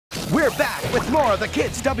We're back with more of the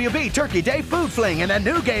Kids WB Turkey Day Food Fling and a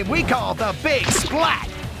new game we call the Big Splat.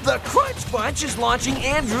 The Crunch Bunch is launching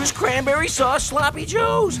Andrew's Cranberry Sauce Sloppy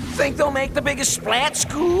Joes. Think they'll make the biggest splat,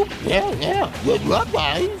 Scoob? Yeah. Good luck,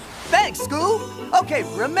 guys. Thanks, Scoob. Okay,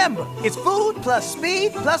 remember, it's food plus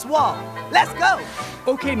speed plus wall. Let's go.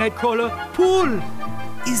 Okay, Nightcrawler, pull.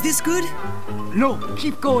 Is this good? No,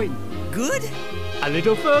 keep going. Good? A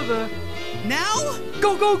little further. Now?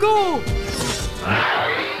 Go, go, go!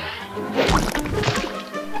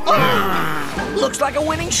 Looks like a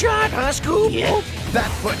winning shot, huh, Scoob? Yep. That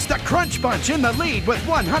puts the Crunch Bunch in the lead with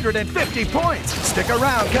 150 points. Stick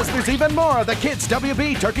around, because there's even more of the Kids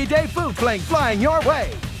WB Turkey Day Food Fling flying your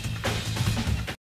way.